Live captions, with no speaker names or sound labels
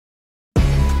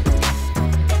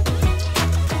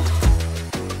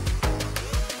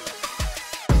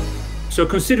So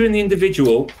considering the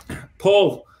individual,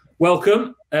 Paul,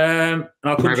 welcome. And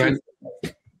I'll come to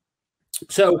you.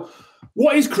 So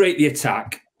what is create the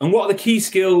attack, and what are the key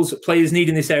skills players need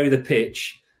in this area of the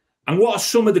pitch? And what are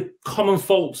some of the common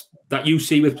faults that you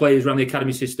see with players around the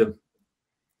academy system?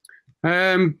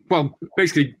 Well,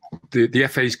 basically, the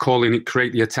FA is calling it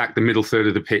create the attack, the middle third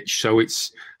of the pitch. So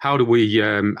it's how do we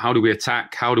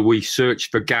attack? How do we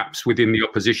search for gaps within the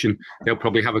opposition? They'll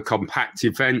probably have a compact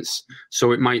defence,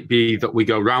 so it might be that we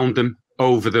go round them,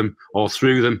 over them, or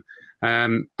through them.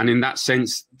 And in that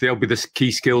sense, there'll be the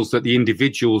key skills that the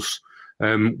individuals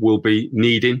will be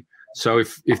needing. So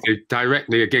if they're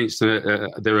directly against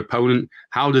their opponent,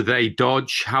 how do they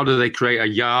dodge? How do they create a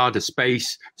yard, a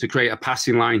space to create a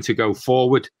passing line to go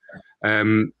forward?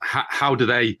 How do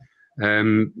they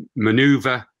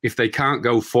maneuver if they can't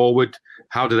go forward?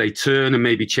 How do they turn and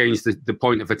maybe change the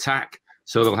point of attack?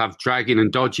 So they'll have dragging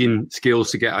and dodging skills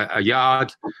to get a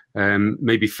yard,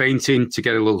 maybe feinting to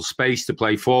get a little space to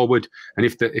play forward. And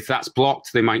if that's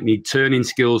blocked, they might need turning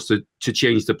skills to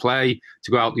change the play,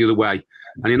 to go out the other way.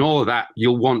 And in all of that,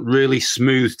 you'll want really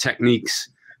smooth techniques,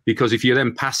 because if you're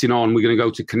then passing on, we're going to go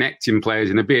to connecting players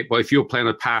in a bit. But if you're playing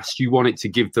a pass, you want it to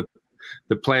give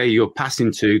the player you're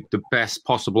passing to the best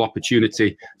possible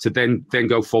opportunity to then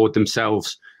go forward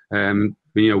themselves,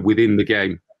 within the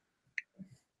game.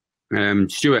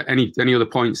 Stuart, any other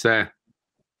points there?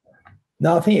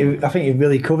 No, I think you've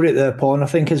really covered it there, Paul. And I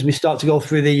think as we start to go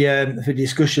through the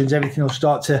discussions, everything will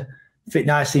start to fit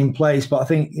nicely in place. But I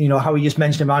think, how we just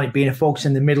mentioned about it being a focus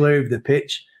in the middle area of the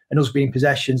pitch and us being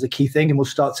possession's the key thing. And we'll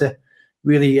start to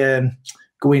really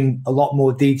go in a lot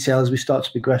more detail as we start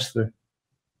to progress through.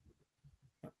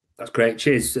 That's great.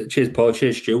 Cheers, Paul.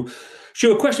 Cheers, Stu.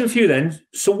 Stu, a question for you then.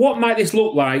 So what might this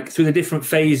look like through the different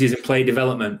phases of play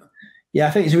development? Yeah,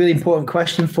 I think it's a really important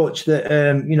question, Futch,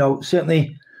 that,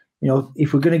 certainly,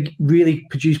 if we're going to really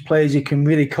produce players who can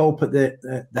really cope at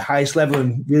the highest level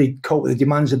and really cope with the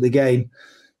demands of the game,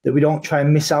 that we don't try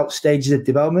and miss out stages of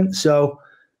development. So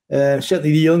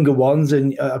certainly the younger ones,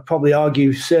 and I'd probably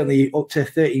argue certainly up to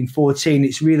 13, 14,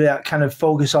 it's really that kind of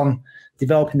focus on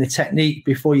developing the technique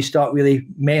before you start really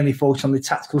mainly focus on the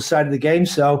tactical side of the game.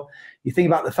 So you think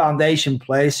about the foundation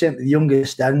players, certainly the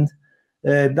youngest end,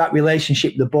 that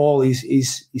relationship with the ball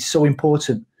is so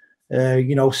important.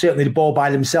 Certainly the ball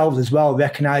by themselves as well,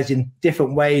 recognising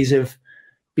different ways of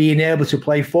being able to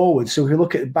play forward. So if we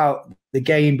look at about the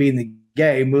game being the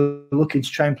game, we're looking to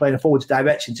try and play in a forwards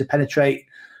direction to penetrate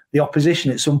the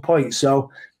opposition at some point.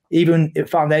 So even at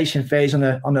foundation phase on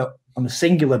a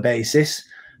singular basis,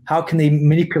 how can they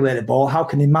manipulate the ball? How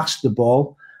can they master the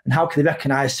ball? And how can they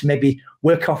recognise to maybe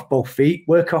work off both feet,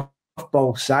 work off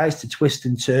both sides to twist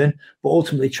and turn, but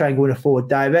ultimately try and go in a forward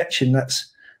direction?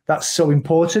 That's so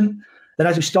important. Then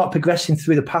as we start progressing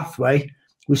through the pathway,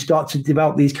 we start to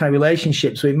develop these kind of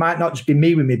relationships. So it might not just be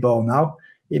me with my ball now.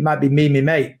 It might be me and my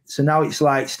mate. So now it's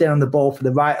like staying on the ball for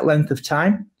the right length of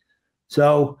time.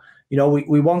 So, we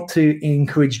want to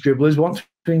encourage dribblers, want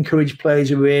to encourage players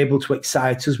who are able to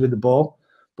excite us with the ball.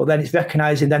 But then it's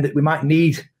recognising then that we might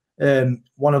need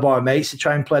one of our mates to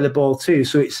try and play the ball too.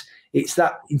 So it's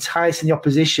that enticing the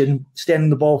opposition, staying on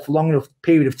the ball for long enough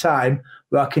period of time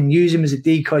where I can use him as a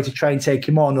decoy to try and take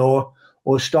him on,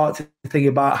 or start to think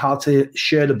about how to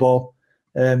share the ball,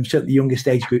 certainly the youngest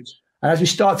age groups. And as we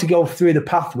start to go through the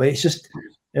pathway, it's just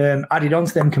adding on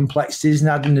to them complexities and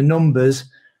adding the numbers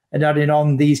and adding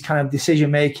on these kind of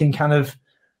decision-making kind of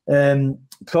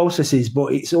processes.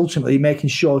 But it's ultimately making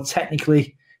sure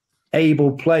technically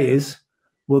able players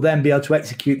will then be able to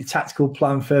execute the tactical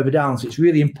plan further down. So it's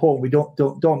really important we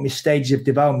don't miss stages of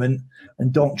development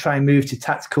and don't try and move to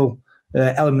tactical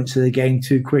elements of the game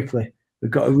too quickly. We've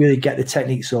got to really get the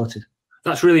technique sorted.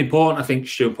 That's really important, I think,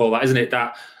 Stu, Paul, isn't it?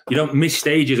 That you don't miss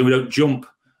stages and we don't jump.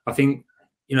 I think,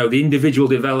 the individual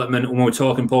development, when we're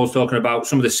talking, Paul's talking about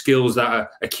some of the skills that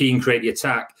are key in create the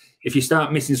attack. If you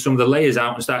start missing some of the layers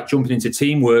out and start jumping into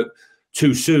teamwork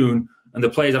too soon, and the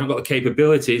players haven't got the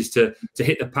capabilities to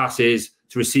hit the passes,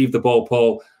 to receive the ball,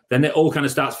 Paul, then it all kind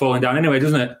of starts falling down anyway,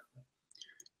 doesn't it?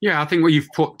 Yeah, I think where you've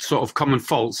put sort of common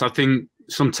faults, I think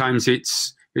sometimes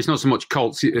it's not so much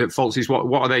faults, it's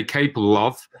what are they capable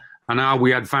of, and are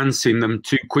we advancing them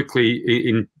too quickly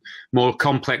in more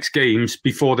complex games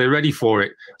before they're ready for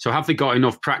it? So have they got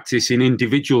enough practice in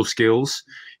individual skills,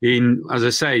 in, as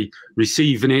I say,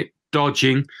 receiving it,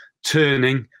 dodging,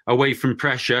 turning away from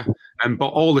pressure, but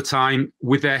all the time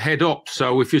with their head up?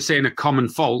 So if you're saying a common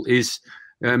fault is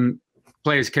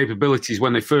players' capabilities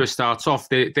when they first start off,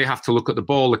 they have to look at the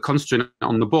ball, they're concentrating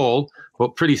on the ball,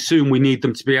 but pretty soon we need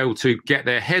them to be able to get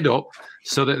their head up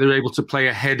so that they're able to play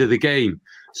ahead of the game.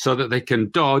 so that they can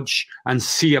dodge and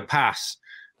see a pass.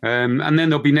 And then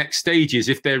there'll be next stages.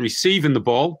 If they're receiving the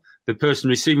ball, the person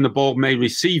receiving the ball may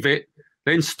receive it,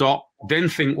 then stop, then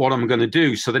think what I'm going to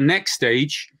do. So the next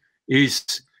stage is,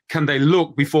 can they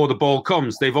look before the ball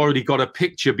comes? They've already got a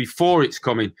picture before it's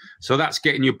coming. So that's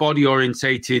getting your body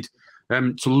orientated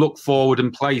to look forward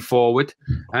and play forward.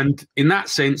 And in that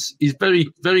sense, it's very,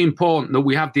 very important that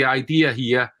we have the idea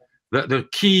here that the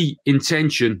key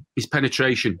intention is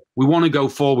penetration. We want to go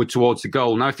forward towards the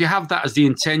goal. Now, if you have that as the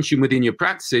intention within your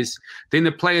practices, then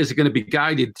the players are going to be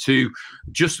guided to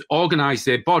just organize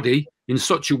their body in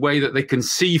such a way that they can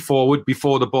see forward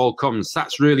before the ball comes.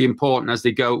 That's really important as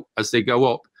they go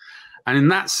up. And in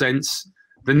that sense,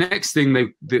 the next thing,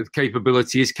 the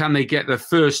capability is, can they get their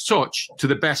first touch to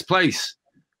the best place?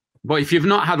 But if you've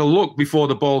not had a look before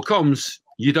the ball comes,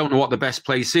 you don't know what the best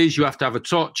place is. You have to have a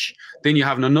touch. Then you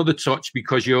have another touch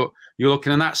because you're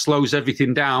looking, and that slows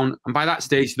everything down. And by that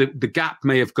stage, the gap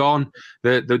may have gone.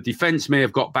 The defense may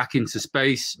have got back into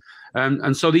space.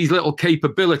 And so these little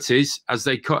capabilities, as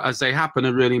they happen,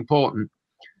 are really important.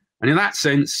 And in that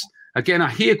sense, again,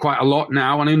 I hear quite a lot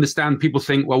now, and I understand people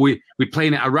think, well, we're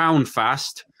playing it around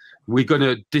fast. We're going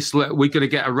to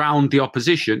get around the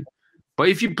opposition. But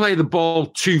if you play the ball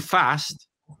too fast,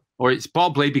 or it's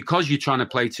bobbly because you're trying to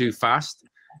play too fast,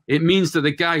 it means that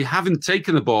the guy, having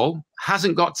taken the ball,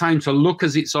 hasn't got time to look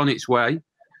as it's on its way.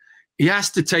 He has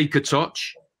to take a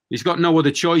touch. He's got no other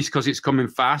choice because it's coming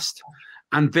fast,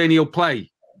 and then he'll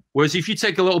play. Whereas if you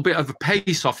take a little bit of a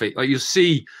pace off it, like you'll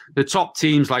see the top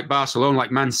teams like Barcelona, like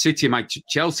Man City, like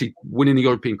Chelsea winning the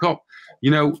European Cup,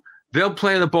 they'll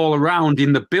play the ball around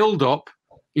in the build-up,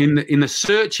 in the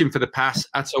searching for the pass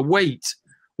at a weight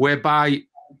whereby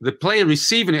the player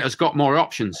receiving it has got more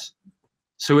options.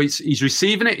 So he's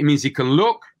receiving it. It means he can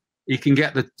look, he can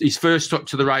get his first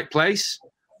touch to the right place,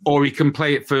 or he can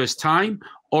play it first time,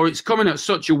 or it's coming at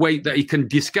such a weight that he can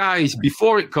disguise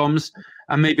before it comes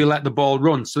and maybe let the ball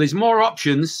run. So there's more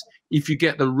options if you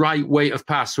get the right weight of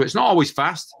pass. So it's not always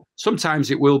fast.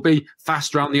 Sometimes it will be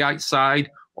fast around the outside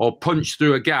or punch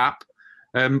through a gap.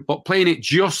 But playing it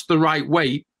just the right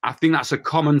weight, I think that's a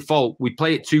common fault. We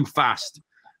play it too fast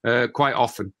quite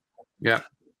often. Yeah.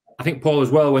 I think, Paul, as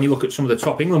well, when you look at some of the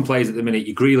top England players at the minute,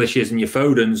 your Grealishes and your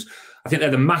Fodens, I think they're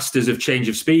the masters of change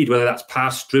of speed, whether that's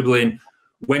pass, dribbling,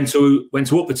 when to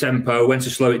up the tempo, when to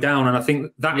slow it down. And I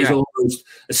think that is almost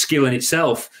a skill in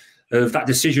itself, of that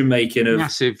decision making.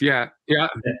 Massive, yeah.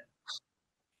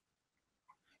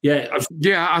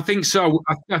 I think so.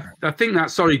 I think that.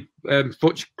 Sorry,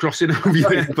 Futch, crossing over you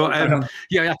there, but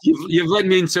you've led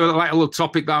me into like a little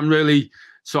topic that I'm really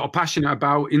sort of passionate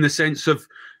about, in the sense of,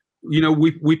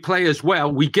 we play as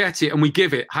well. We get it and we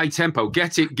give it high tempo.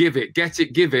 Get it, give it. Get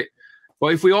it, give it.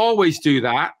 But if we always do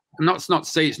that, and that's not to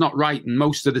say it's not right, and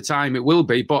most of the time it will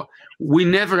be, but we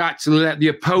never actually let the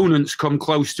opponents come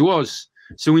close to us.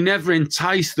 So we never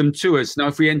entice them to us. Now,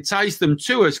 if we entice them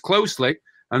to us closely,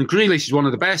 and Grealish is one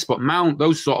of the best, but Mount,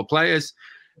 those sort of players,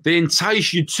 they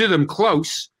entice you to them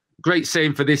close. Great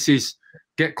saying for this is,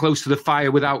 get close to the fire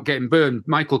without getting burned.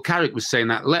 Michael Carrick was saying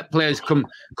that. Let players come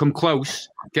close,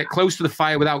 get close to the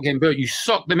fire without getting burned. You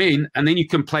suck them in, and then you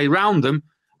can play around them.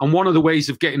 And one of the ways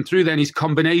of getting through then is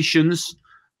combinations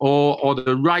or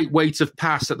the right weight of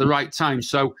pass at the right time.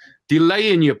 So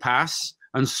delaying your pass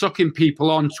and sucking people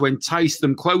on to entice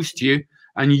them close to you,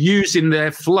 and using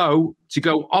their flow to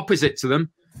go opposite to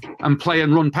them and play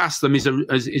and run past them is an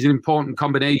important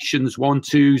combinations,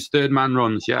 1-2s, third man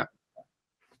runs. Yeah.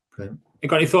 Okay. You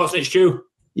got any thoughts on it, Stu?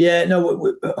 Yeah,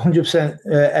 no, 100%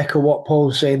 echo what Paul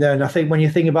was saying there. And I think when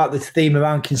you think about the theme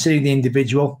around considering the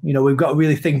individual, we've got to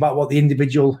really think about what the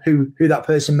individual, who that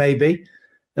person may be,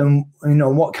 and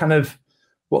what kind of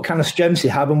strengths they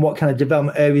have, and what kind of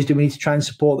development areas do we need to try and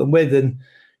support them with. And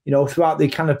throughout the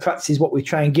kind of practices, what we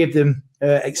try and give them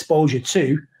exposure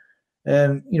to,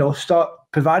 start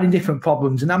providing different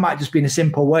problems. And that might just be in a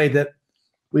simple way that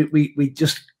we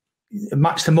just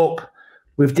match them up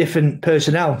with different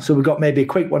personnel. So we've got maybe a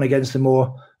quick one against them,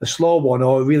 or a slow one,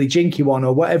 or a really jinky one,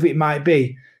 or whatever it might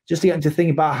be, just to get them to think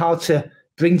about how to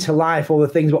bring to life all the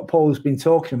things what Paul's been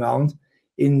talking about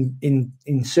in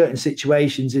certain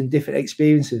situations and different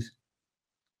experiences.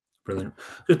 Brilliant.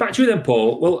 Just back to you then,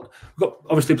 Paul. Well, we've got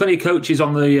obviously plenty of coaches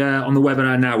on the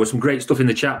webinar now, with some great stuff in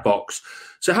the chat box.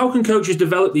 So how can coaches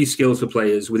develop these skills for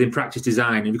players within practice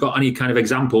design? Have you got any kind of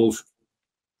examples?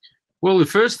 Well, the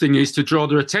first thing is to draw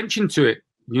their attention to it.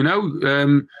 We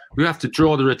have to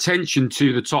draw their attention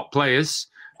to the top players,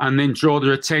 and then draw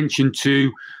their attention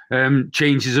to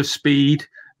changes of speed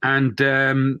and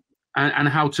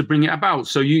how to bring it about.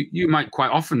 So you might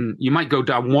quite often, you might go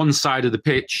down one side of the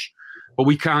pitch, but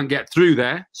we can't get through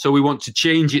there. So we want to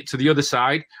change it to the other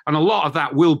side. And a lot of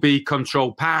that will be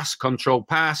control, pass, control,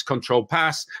 pass, control,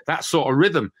 pass, that sort of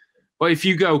rhythm. But if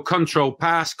you go control,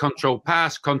 pass, control,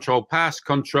 pass, control, pass,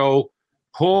 control,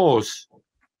 pause,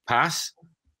 pass,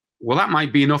 well, that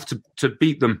might be enough to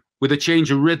beat them. With a change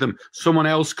of rhythm, someone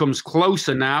else comes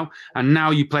closer now, and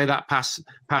now you play that pass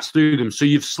through them. So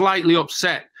you've slightly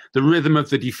upset the rhythm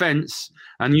of the defense,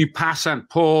 and you pass and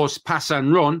pause, pass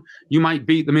and run. You might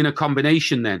beat them in a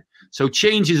combination then. So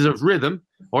changes of rhythm,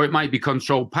 or it might be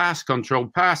control, pass,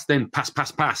 then pass,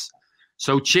 pass, pass.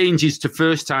 So changes to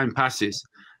first time passes,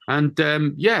 and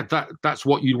that's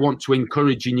what you want to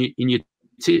encourage in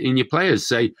your players.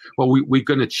 Say, well, we're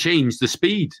going to change the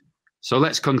speed, so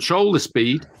let's control the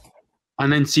speed.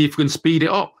 And then see if we can speed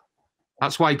it up.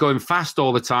 That's why going fast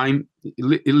all the time,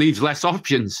 it leaves less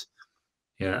options.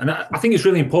 Yeah, and I think it's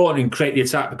really important in create the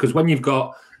attack, because when you're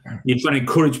trying to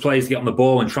encourage players to get on the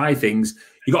ball and try things,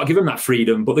 you've got to give them that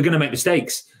freedom, but they're going to make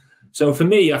mistakes. So for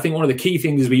me, I think one of the key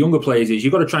things with younger players is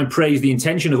you've got to try and praise the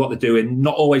intention of what they're doing,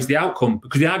 not always the outcome,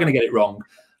 because they are going to get it wrong.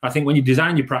 I think when you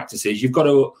design your practices, you've got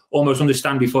to almost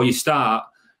understand before you start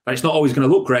that it's not always going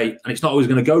to look great and it's not always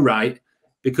going to go right.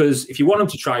 Because if you want them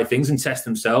to try things and test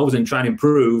themselves and try and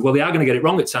improve, well, they are going to get it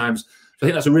wrong at times. So I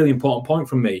think that's a really important point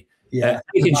from me. Yeah,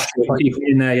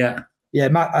 in there, yeah.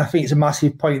 I think it's a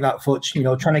massive point, that Futch.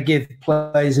 Trying to give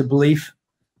players a belief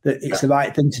that it's the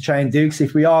right thing to try and do. Because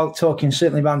if we are talking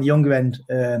certainly around the younger end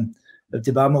of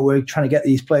development, we're trying to get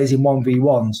these players in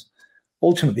 1v1s.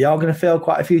 Ultimately, they are going to fail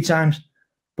quite a few times,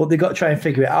 but they've got to try and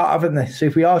figure it out, haven't they? So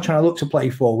if we are trying to look to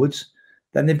play forwards,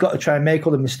 then they've got to try and make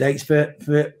all the mistakes for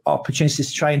opportunities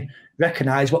to try and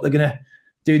recognise what they're going to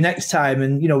do next time.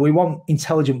 And, we want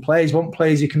intelligent players, we want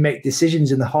players who can make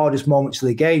decisions in the hardest moments of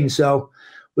the game. So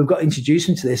we've got to introduce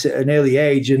them to this at an early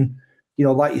age and,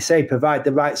 like you say, provide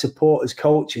the right support as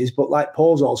coaches. But like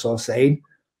Paul's also saying,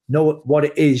 know what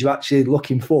it is you're actually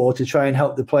looking for to try and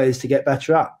help the players to get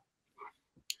better at.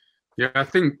 Yeah, I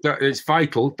think that it's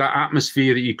vital, that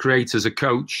atmosphere that you create as a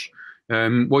coach.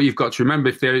 What you've got to remember,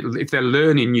 if they're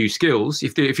learning new skills,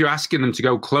 if you're asking them to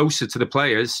go closer to the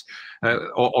players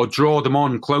or draw them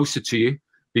on closer to you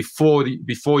before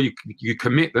you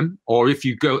commit them, or if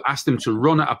you go ask them to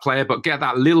run at a player but get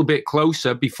that little bit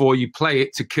closer before you play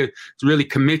it to really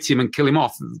commit him and kill him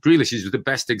off. Grealish is the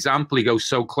best example. He goes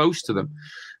so close to them.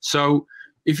 So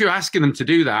if you're asking them to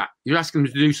do that, you're asking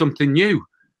them to do something new.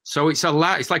 So it's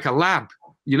like a lab.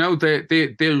 They're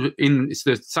in. It's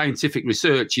the scientific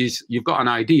research is you've got an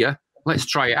idea, let's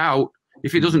try it out.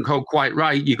 If it doesn't go quite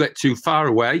right, you get too far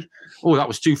away. Oh, that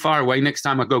was too far away. Next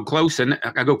time I go closer,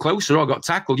 I got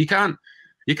tackled. You can't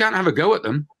have a go at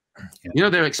them. Yeah.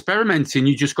 They're experimenting.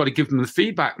 You just got to give them the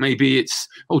feedback. Maybe it's,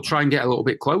 try and get a little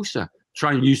bit closer.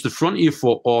 Try and use the front of your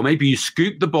foot, or maybe you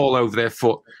scoop the ball over their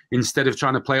foot instead of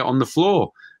trying to play it on the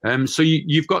floor. So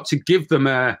you've got to give them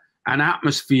an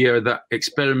atmosphere that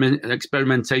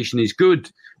experimentation is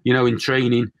good, in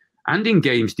training and in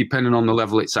games, depending on the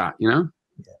level it's at,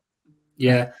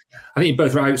 Yeah, I think you're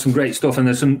both right. Some great stuff, and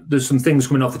there's some things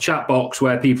coming off the chat box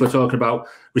where people are talking about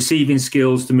receiving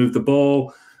skills to move the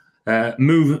ball,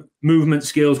 movement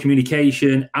skills,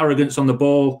 communication, arrogance on the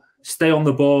ball, stay on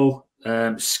the ball,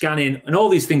 scanning, and all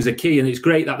these things are key. And it's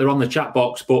great that they're on the chat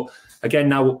box. But again,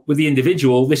 now with the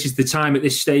individual, this is the time at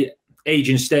this age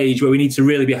and stage where we need to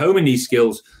really be homing these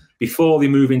skills before they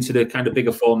move into the kind of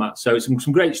bigger format. So it's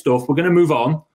some great stuff. We're going to move on.